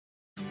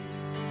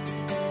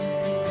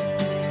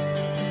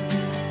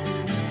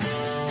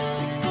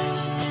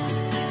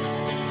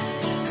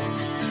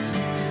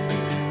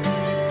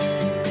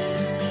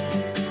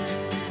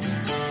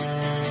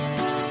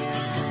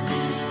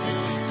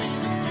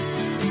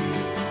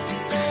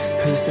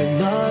Who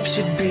said love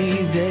should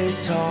be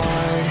this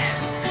hard?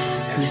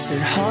 Who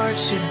said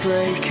hearts should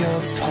break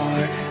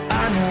apart?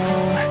 I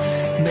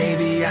know,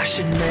 maybe I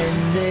should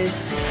mend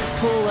this.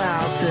 Pull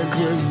out the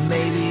glue,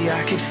 maybe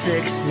I could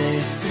fix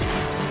this.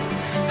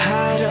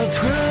 How to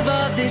prove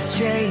of this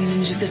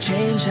change if the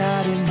change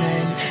hadn't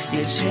meant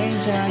you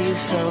changed how you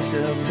felt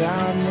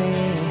about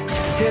me.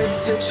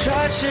 It's a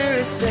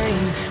treacherous thing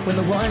when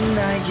the one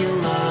that you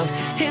love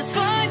is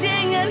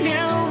finding a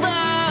new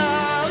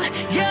love.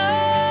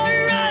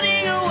 You're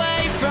running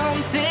away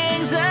from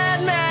things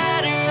that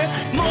matter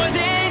more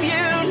than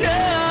you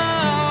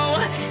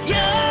know.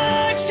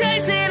 You're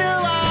chasing a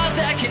love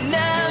that can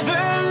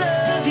never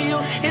love you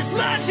as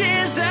much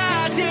as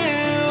I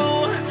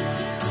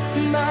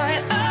do.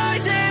 My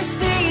eyes have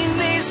seen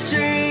these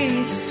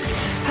streets,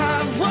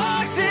 I've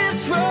walked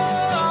this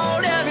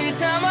road. Every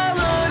time I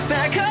look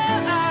back,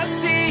 all I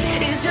see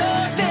is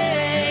your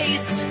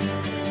face,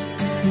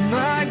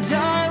 my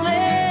darling.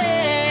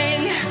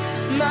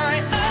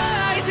 My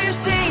eyes have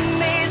seen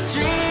these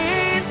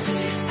streets,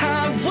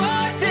 I've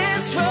walked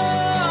this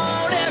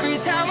road. Every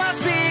time I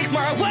speak,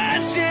 my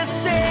words just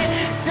say,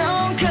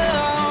 don't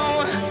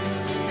go,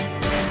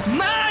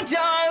 my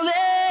darling.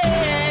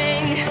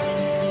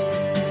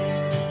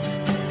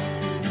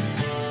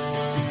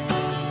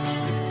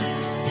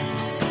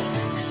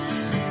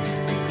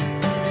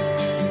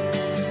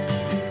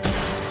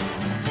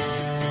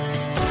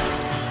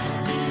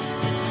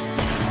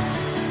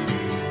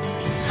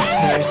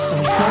 There's some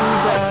things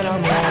that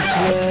I'm left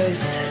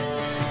with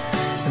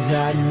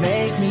that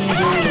make me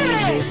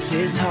believe this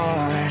is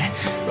hard,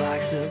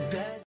 like the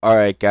bed.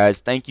 Alright guys,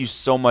 thank you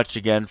so much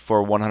again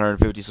for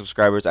 150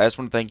 subscribers. I just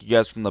want to thank you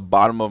guys from the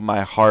bottom of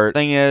my heart.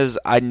 Thing is,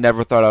 I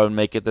never thought I would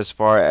make it this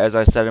far. As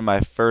I said in my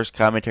first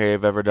commentary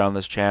I've ever done on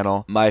this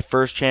channel, my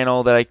first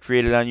channel that I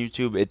created on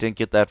YouTube, it didn't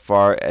get that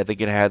far. I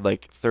think it had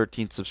like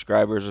 13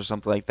 subscribers or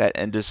something like that.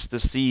 And just to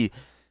see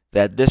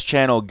that this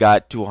channel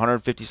got to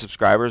 150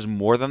 subscribers,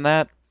 more than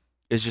that,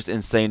 is just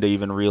insane to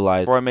even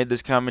realize. Before I made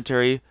this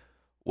commentary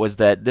was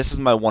that this is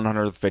my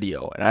 100th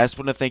video, and I just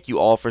want to thank you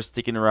all for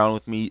sticking around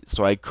with me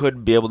so I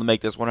could be able to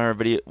make this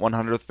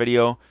 100th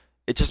video.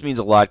 It just means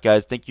a lot,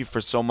 guys. Thank you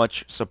for so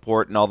much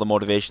support and all the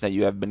motivation that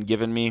you have been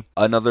giving me.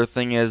 Another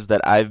thing is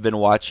that I've been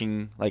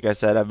watching, like I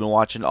said, I've been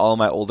watching all of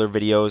my older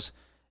videos,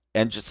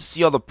 and just to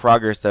see all the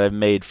progress that I've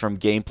made, from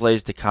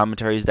gameplays to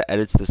commentaries to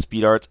edits to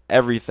speed arts,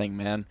 everything,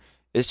 man.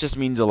 It just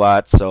means a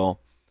lot. So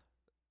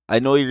I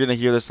know you're gonna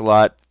hear this a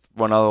lot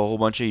when a whole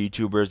bunch of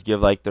YouTubers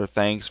give like their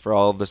thanks for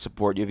all of the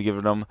support you've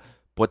given them,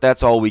 but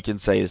that's all we can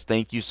say is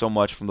thank you so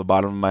much from the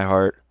bottom of my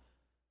heart.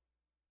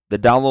 The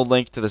download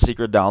link to the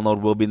secret download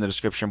will be in the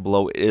description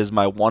below. It is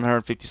my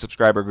 150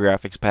 subscriber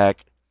graphics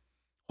pack.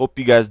 Hope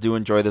you guys do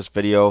enjoy this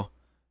video.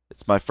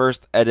 It's my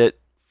first edit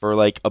for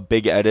like a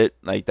big edit,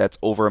 like that's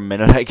over a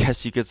minute, I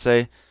guess you could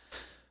say.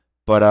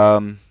 But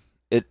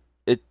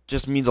it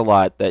just means a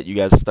lot that you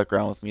guys stuck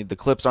around with me. The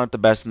clips aren't the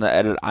best in the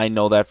edit, I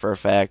know that for a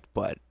fact,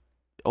 but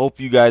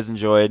hope you guys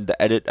enjoyed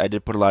the edit. I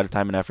did put a lot of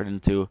time and effort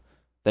into.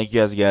 Thank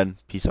you guys again.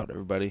 Peace out,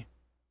 everybody.